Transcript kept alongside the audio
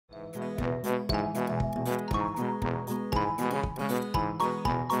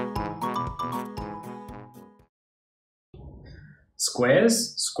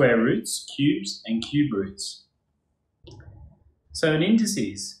squares, square roots, cubes, and cube roots. So in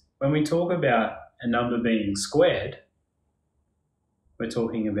indices, when we talk about a number being squared, we're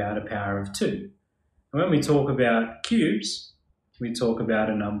talking about a power of 2. And when we talk about cubes, we talk about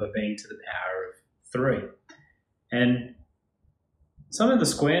a number being to the power of 3. And some of the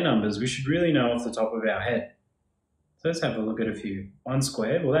square numbers we should really know off the top of our head. So let's have a look at a few. 1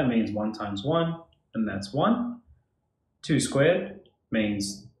 squared, well that means 1 times 1, and that's 1. 2 squared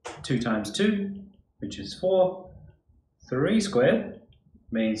means 2 times 2, which is 4. 3 squared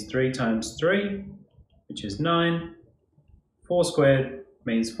means 3 times 3, which is 9. 4 squared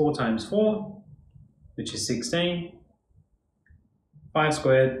means 4 times 4, which is 16. 5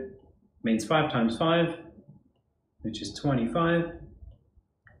 squared means 5 times 5, which is 25.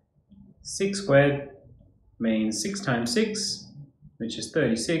 6 squared means 6 times 6, which is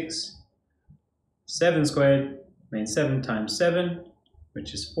 36. 7 squared means 7 times 7,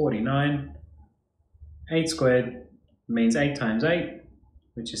 which is 49. 8 squared means 8 times 8,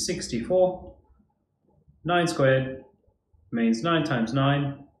 which is 64. 9 squared means 9 times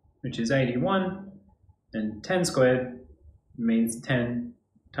 9, which is 81. And 10 squared means 10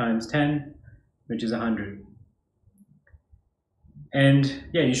 times 10, which is 100. And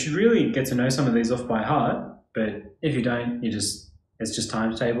yeah, you should really get to know some of these off by heart, but if you don't, it's just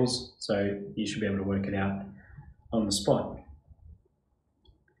times tables, so you should be able to work it out on the spot.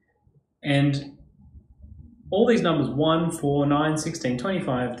 And all these numbers 1, 4, 9, 16,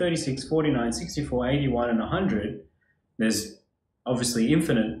 25, 36, 49, 64, 81, and 100, there's obviously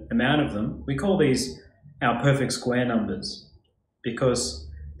infinite amount of them. We call these our perfect square numbers because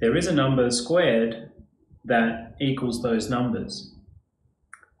there is a number squared that equals those numbers.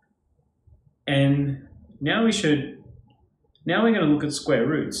 And now we're going to look at square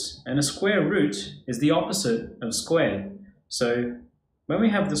roots, and a square root is the opposite of squared. So when we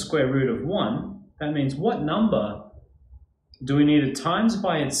have the square root of 1, that means what number do we need to times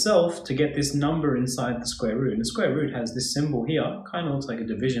by itself to get this number inside the square root? And the square root has this symbol here, kind of looks like a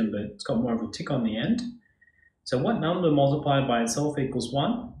division, but it's got more of a tick on the end. So what number multiplied by itself equals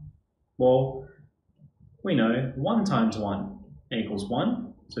 1? Well, we know 1 times 1 equals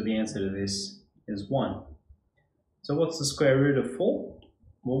 1, so the answer to this is 1. So what's the square root of 4?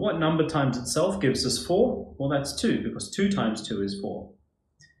 Well, what number times itself gives us 4? Well, that's 2, because 2 times 2 is 4.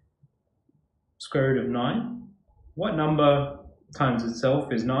 Square root of 9. What number times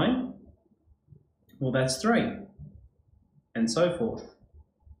itself is 9? Well, that's 3. And so forth.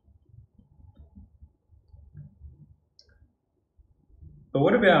 But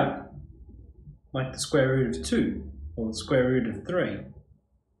what about like the square root of 2 or the square root of 3?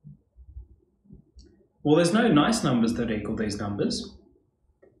 Well, there's no nice numbers that equal these numbers.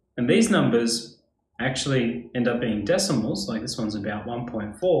 And these numbers actually end up being decimals, like this one's about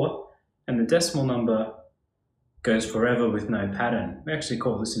 1.4, and the decimal number goes forever with no pattern. We actually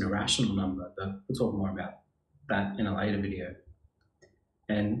call this an irrational number, but we'll talk more about that in a later video.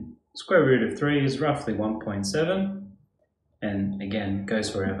 And square root of 3 is roughly 1.7, and again, goes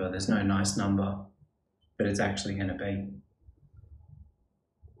forever. There's no nice number that it's actually going to be.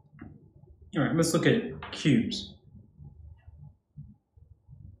 All right, let's look at cubes.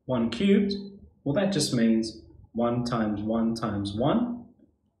 1 cubed, well that just means 1 times 1 times 1.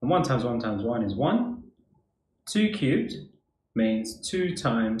 And 1 times 1 times 1 is 1. 2 cubed means 2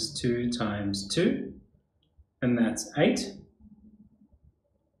 times 2 times 2, and that's 8.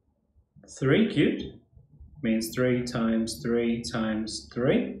 3 cubed means 3 times 3 times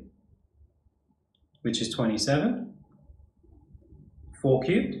 3, which is 27. 4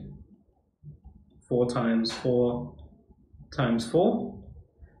 cubed, 4 times 4 times 4,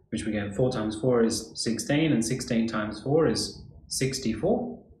 which we get 4 times 4 is 16, and 16 times 4 is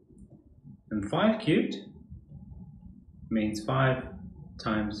 64. And 5 cubed means 5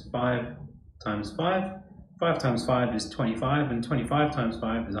 times 5 times 5. 5 times 5 is 25, and 25 times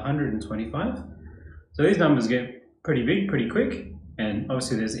 5 is 125. So these numbers get pretty big pretty quick, and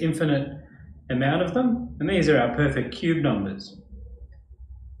obviously there's infinite amount of them, and these are our perfect cube numbers.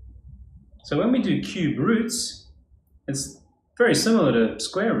 So when we do cube roots, it's very similar to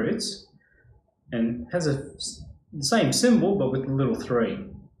square roots and has the same symbol but with a little 3.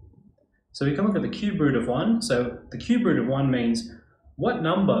 So we can look at the cube root of 1. So the cube root of 1 means what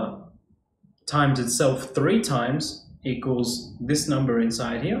number times itself 3 times equals this number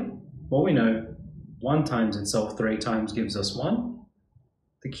inside here? Well, we know 1 times itself 3 times gives us 1.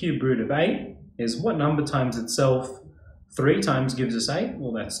 The cube root of 8 is what number times itself 3 times gives us 8?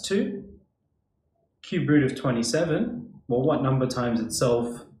 Well, that's 2. Cube root of 27, well, what number times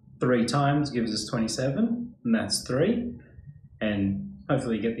itself 3 times gives us 27? And that's 3. and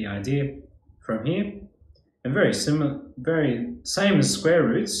hopefully get the idea from here. And very similar, very same as square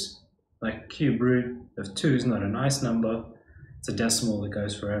roots, like cube root of 2 is not a nice number. It's a decimal that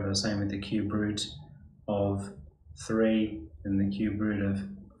goes forever. Same with the cube root of 3 and the cube root of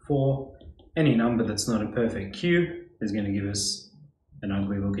 4. Any number that's not a perfect cube is going to give us an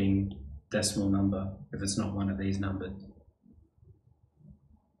ugly looking decimal number if it's not one of these numbers.